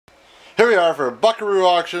we are for Buckaroo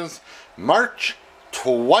Auctions March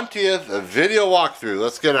 20th video walkthrough.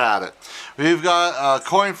 Let's get at it. We've got a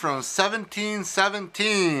coin from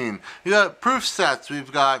 1717. We got proof sets.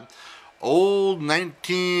 We've got old what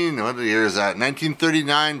year is that?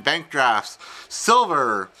 1939 bank drafts,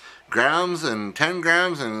 silver grams and 10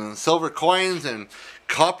 grams and silver coins and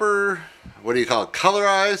copper, what do you call it,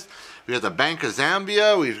 colorized. We got the Bank of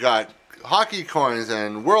Zambia. We've got hockey coins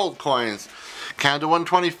and world coins, Canada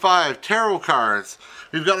 125, tarot cards.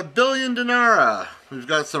 We've got 1 billion dinara. We've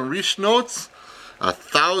got some Riche notes,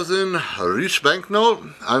 1,000 Riche banknote,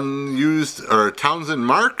 unused, or Townsend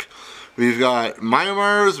mark. We've got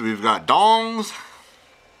Myanmar's, we've got Dongs,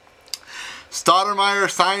 Stoudemire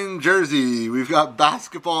signed jersey. We've got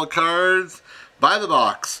basketball cards by the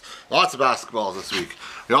box. Lots of basketballs this week.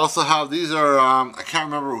 We also have, these are, I can't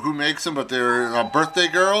remember who makes them, but they're birthday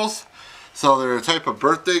girls. So they're a type of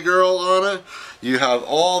birthday girl on it. You have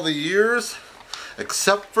all the years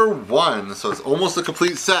except for one, so it's almost a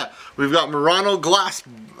complete set. We've got Murano glass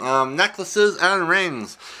necklaces and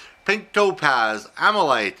rings, pink topaz,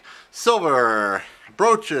 amylite, silver,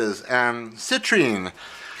 brooches, and citrine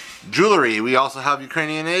jewelry. We also have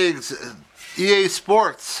Ukrainian eggs, EA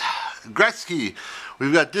Sports, Gretzky.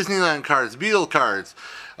 We've got Disneyland cards, Beatle cards,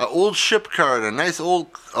 an old ship card, a nice old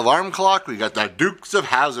alarm clock. We got the Dukes of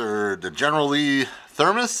Hazzard, the General Lee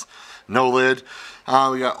thermos, no lid.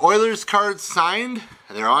 We got Oilers cards signed,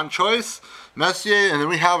 they're on choice, Messier, and then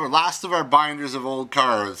we have our last of our binders of old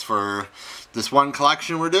cards for this one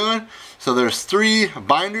collection we're doing. So there's 3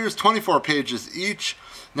 binders, 24 pages each,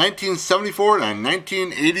 1974 and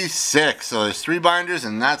 1986. So there's 3 binders,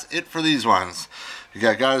 and that's it for these ones. You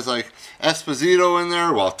got guys like Esposito in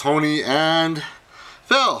there, while Tony and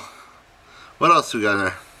Phil. What else we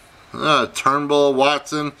got there? Turnbull,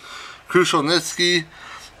 Watson, Krushelnitsky,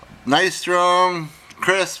 Nystrom,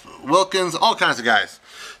 Crisp, Wilkins, all kinds of guys.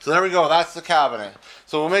 So there we go, that's the cabinet.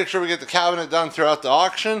 So we'll make sure we get the cabinet done throughout the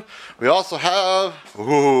auction. We also have,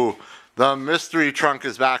 the mystery trunk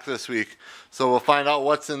is back this week. So we'll find out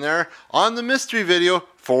what's in there on the mystery video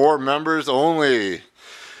for members only.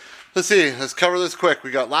 Let's see, let's cover this quick.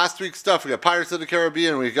 We got last week's stuff. We got Pirates of the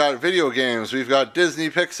Caribbean. We've got video games. We've got Disney,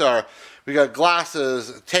 Pixar. We got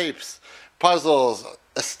glasses, tapes, puzzles,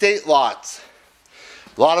 estate lots.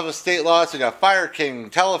 A lot of estate lots. We got Fire King,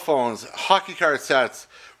 telephones, hockey card sets.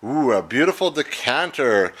 Ooh, a beautiful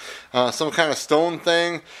decanter. Some kind of stone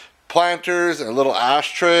thing. Planters and a little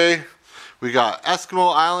ashtray. We got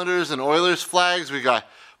Eskimo Islanders and Oilers flags. We got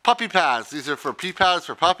puppy pads. These are for pee pads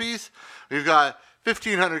for puppies. We've got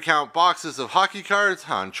 1,500 count boxes of hockey cards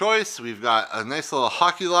on choice. We've got a nice little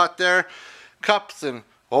hockey lot there. Cups and,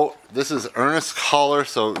 oh, this is Ernest Collar,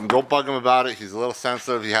 so don't bug him about it. He's a little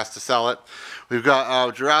sensitive. He has to sell it. We've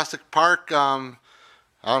got Jurassic Park, I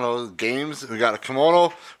don't know, games. We got a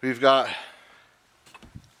kimono. We've got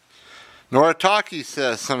Noritake,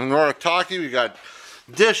 some Noritake. We got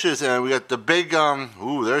dishes, and we got the big,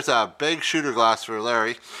 ooh, there's a big shooter glass for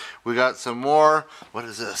Larry. We got some more, what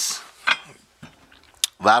is this?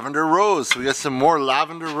 Lavender Rose. So we got some more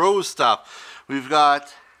Lavender Rose stuff. We've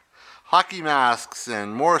got hockey masks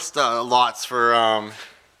and more stuff, lots for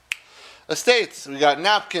estates. We got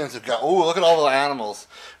napkins. We've got, oh, look at all the animals.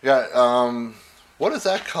 We got, what is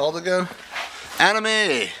that called again?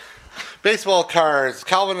 Anime. Baseball cards,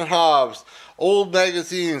 Calvin and Hobbes, old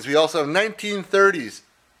magazines. We also have 1930s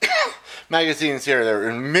magazines here. They're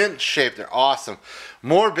in mint shape. They're awesome.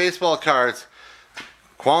 More baseball cards.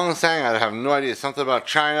 Kwang Sang, I have no idea, something about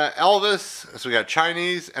China. Elvis, so we got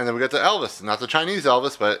Chinese, and then we got the Elvis, not the Chinese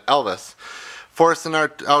Elvis, but Elvis. Forest and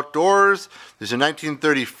Outdoors, these are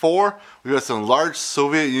 1934. We got some large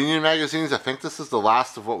Soviet Union magazines. I think this is the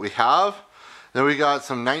last of what we have. Then we got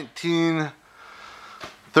some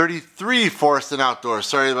 1933 Forest and Outdoors.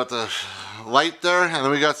 Sorry about the light there. And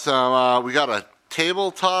then we got some, we got a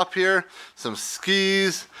tabletop here, some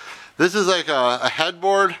skis. This is like a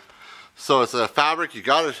headboard. So it's a fabric, you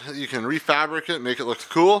can refabricate it, make it look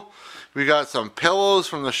cool. We got some pillows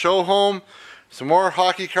from the show home, some more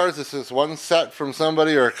hockey cards. This is one set from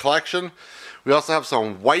somebody or a collection. We also have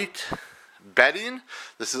some white bedding.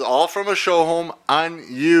 This is all from a show home,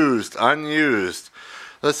 unused.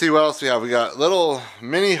 Let's see what else we have. We got little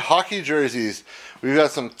mini hockey jerseys. We've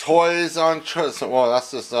got some toys on, well,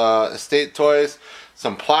 that's just estate toys,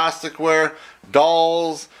 some plasticware,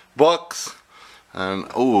 dolls, books.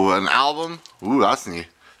 And ooh, an album. Ooh, that's neat.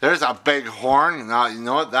 There's a big horn. Now you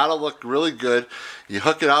know what? That'll look really good. You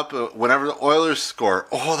hook it up whenever the Oilers score.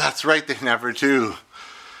 Oh, that's right. They never do.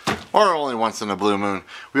 Or only once in a blue moon.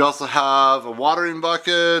 We also have a watering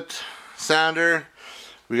bucket, sander.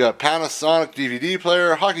 We got Panasonic DVD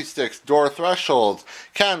player, hockey sticks, door thresholds,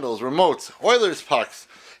 candles, remotes, Oilers pucks.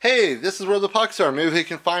 Hey, this is where the pucks are. Maybe they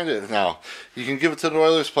can find it now. You can give it to the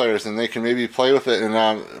Oilers players and they can maybe play with it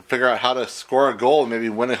and figure out how to score a goal and maybe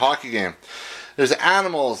win a hockey game. There's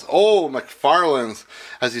animals. Oh, McFarlane's.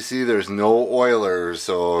 As you see, there's no Oilers,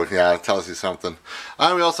 so yeah, it tells you something.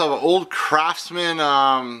 And we also have an old Craftsman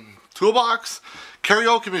toolbox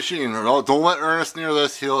karaoke machine. Don't let Ernest near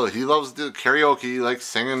this. He loves the karaoke. He likes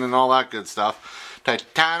singing and all that good stuff.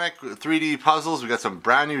 Titanic 3D puzzles. We got some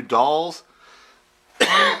brand new dolls.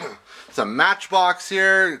 Some Matchbox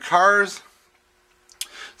here, cars.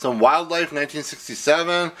 Some Wildlife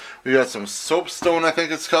 1967. We got some Soapstone, I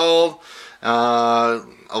think it's called. A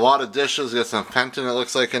lot of dishes. We got some Fenton, it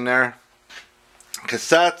looks like, in there.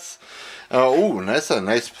 Cassettes. Ooh, a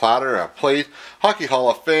nice platter, a plate. Hockey Hall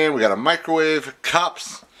of Fame. We got a microwave,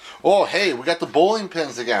 cups. Oh, hey, we got the bowling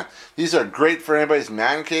pins again. These are great for anybody's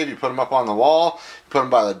man cave. You put them up on the wall, you put them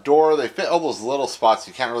by the door. They fit all those little spots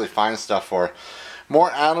you can't really find stuff for. More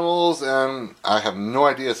animals, and I have no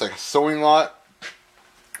idea. It's like a sewing lot.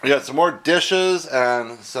 We got some more dishes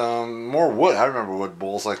and some more wood. I remember wood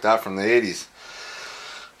bowls like that from the 80s.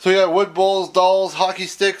 So we got wood bowls, dolls, hockey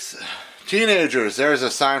sticks, teenagers. There's a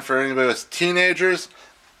sign for anybody with teenagers.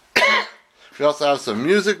 We also have some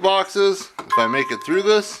music boxes, if I make it through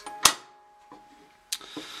this.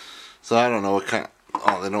 So I don't know what kind.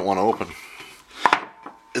 Oh, they don't want to open.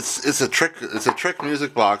 It's a trick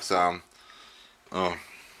music box.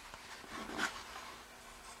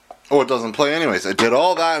 Oh, it doesn't play anyways. I did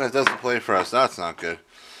all that and it doesn't play for us. That's not good.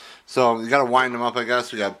 So you gotta wind them up, I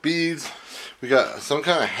guess. We got beads. We got some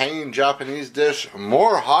kind of hanging Japanese dish.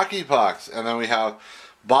 More hockey pucks. And then we have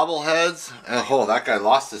bobbleheads. And oh, that guy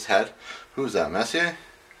lost his head. Who's that, Messier?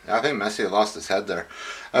 Yeah, I think Messier lost his head there.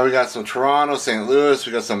 And we got some Toronto, St. Louis.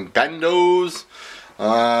 We got some Bendos.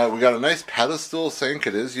 We got a nice pedestal sink.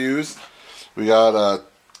 It is used. We got a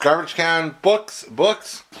garbage can, books.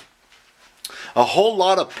 A whole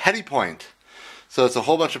lot of Petty Point. So it's a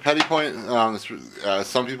whole bunch of Petty Point.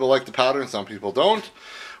 Some people like the pattern, some people don't.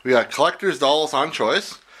 We got collector's dolls on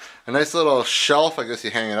choice. A nice little shelf. I guess you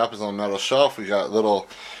hang it up as a metal shelf. We got little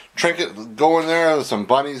trinket going there with some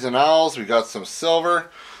bunnies and owls. We got some silver.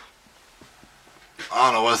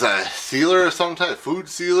 I don't know, was that a sealer or some type? Food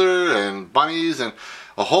sealer and bunnies and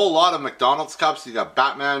a whole lot of McDonald's cups. You got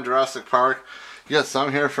Batman, Jurassic Park. You got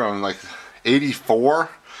some here from like 84.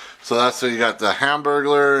 So that's so you got the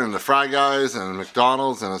Hamburglar and the Fry Guys and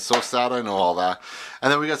McDonald's, and it's so sad I know all that.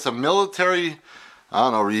 And then we got some military, I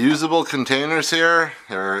don't know, reusable containers here.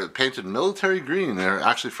 They're painted military green. They're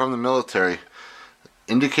actually from the military.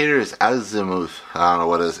 Indicator is azimuth. I don't know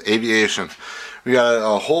what it is. Aviation. We got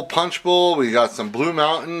a whole punch bowl. We got some Blue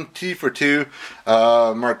Mountain tea for two.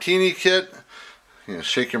 Martini kit. You know,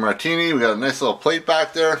 shake your martini. We got a nice little plate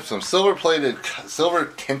back there. Some silver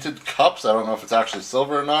tinted cups. I don't know if it's actually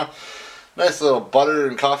silver or not. Nice little butter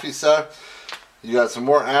and coffee set. You got some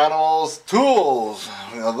more animals. Tools.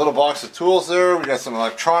 We got a little box of tools there. We got some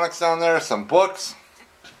electronics down there. Some books.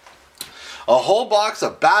 A whole box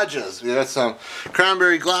of badges. We got some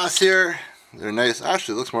cranberry glass here. They're nice.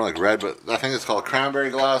 Actually, it looks more like red, but I think it's called cranberry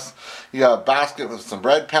glass. You got a basket with some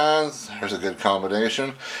bread pans. There's a good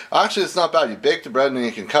combination. Actually, it's not bad. You bake the bread and then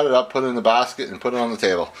you can cut it up, put it in the basket, and put it on the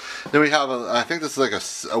table. Then we have, I think this is like a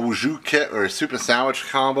au jus kit or a soup and sandwich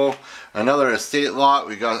combo. Another estate lot.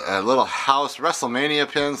 We got a little house.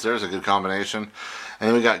 WrestleMania pins. There's a good combination. And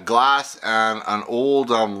then we got glass and an old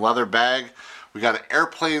leather bag. We got an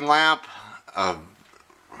airplane lamp.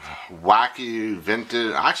 Wacky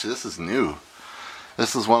vintage. Actually, this is new.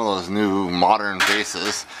 This is one of those new modern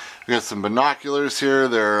vases. We got some binoculars here.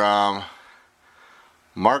 They're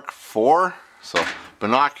Mark IV. So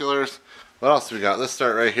binoculars. What else do we got? Let's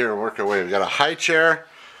start right here and work our way. We got a high chair.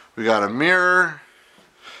 We got a mirror.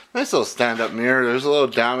 Nice little stand-up mirror. There's a little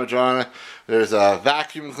damage on it. There's a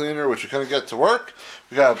vacuum cleaner, which we couldn't get to work.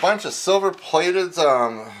 We got a bunch of silver-plated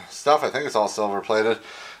stuff. I think it's all silver-plated.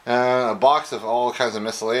 And a box of all kinds of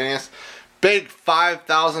miscellaneous. Big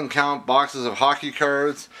 5,000 count boxes of hockey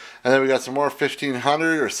cards. And then we got some more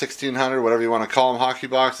 1,500 or 1,600, whatever you want to call them, hockey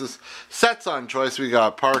boxes. Sets on choice. We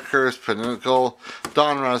got Parkhurst, Pinnacle,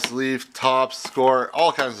 Donruss, Leaf, Tops, Score,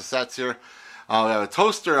 all kinds of sets here. We have a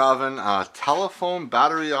toaster oven, a telephone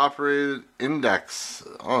battery operated index.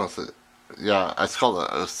 Oh, yeah, it's called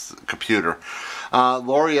a computer.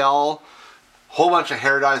 L'Oreal. Whole bunch of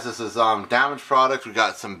hair dyes. This is damaged product. We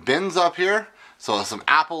got some bins up here. So some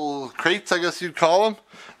apple crates, I guess you'd call them.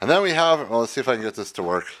 And then we have, well, let's see if I can get this to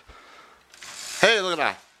work. Hey, look at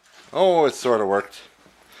that. Oh, it sort of worked.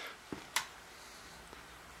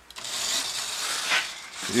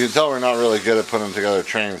 You can tell we're not really good at putting together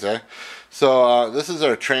trains, eh? So this is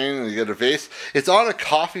our train, and you get a vase. It's on a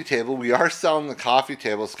coffee table. We are selling the coffee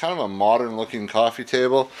table. It's kind of a modern looking coffee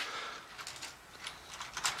table.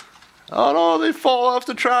 Oh no, they fall off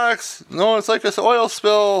the tracks. No, it's like this oil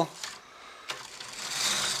spill.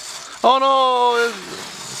 Oh no!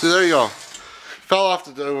 See, there you go. Fell off.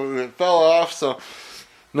 It fell off. So,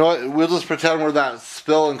 no, we'll just pretend we're that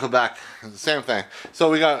spill in Quebec. Same thing. So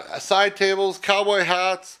we got side tables, cowboy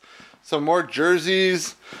hats, some more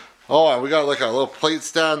jerseys. Oh, and we got like a little plate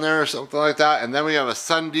stand there or something like that. And then we have a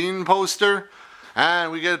Sundin poster.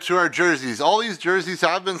 And we get to our jerseys. All these jerseys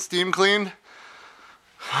have been steam cleaned.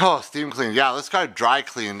 Oh, steam cleaned. Yeah, this guy dry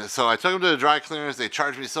cleaned. So I took them to the dry cleaners. They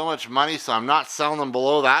charged me so much money, so I'm not selling them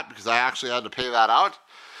below that because I actually had to pay that out.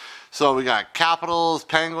 So we got Capitals,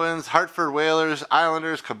 Penguins, Hartford Whalers,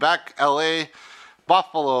 Islanders, Quebec, LA,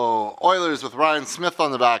 Buffalo, Oilers with Ryan Smith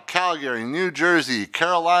on the back, Calgary, New Jersey,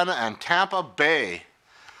 Carolina, and Tampa Bay.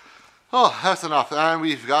 Oh, that's enough. And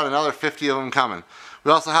we've got another 50 of them coming.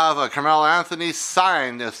 We also have a Carmelo Anthony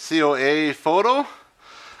signed COA photo.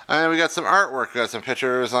 And we got some artwork, we got some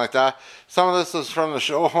pictures like that. Some of this is from the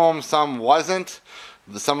show home, some wasn't.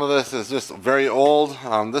 Some of this is just very old.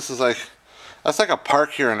 This is like, that's like a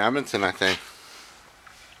park here in Edmonton, I think.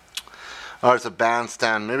 Oh, it's a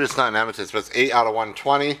bandstand. Maybe it's not in Edmonton, but it's 8 out of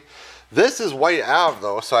 120. This is White Ave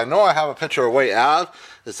though, so I know I have a picture of White Ave.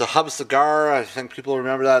 It's a Hub Cigar. I think people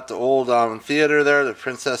remember that, the old theater there, the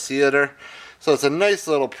Princess Theater. So it's a nice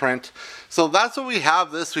little print. So that's what we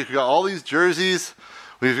have this week. We got all these jerseys.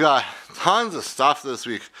 We've got tons of stuff this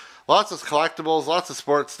week. Lots of collectibles, lots of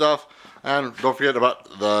sports stuff. And don't forget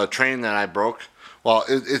about the train that I broke. Well,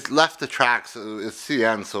 it left the tracks. It's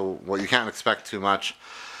CN, so well, you can't expect too much.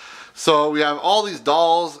 So we have all these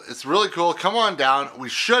dolls. It's really cool. Come on down. We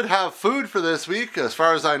should have food for this week. As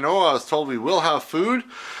far as I know, I was told we will have food.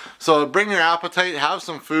 So bring your appetite, have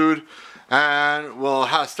some food. And we'll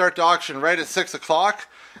start the auction right at 6 o'clock.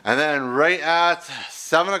 And then right at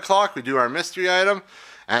 7 o'clock, we do our mystery item.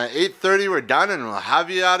 And at 8:30 we're done, and we'll have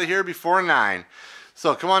you out of here before 9.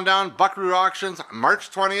 So come on down, Buckaroo Auctions, March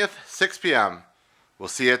 20th, 6 p.m. We'll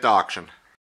see you at the auction.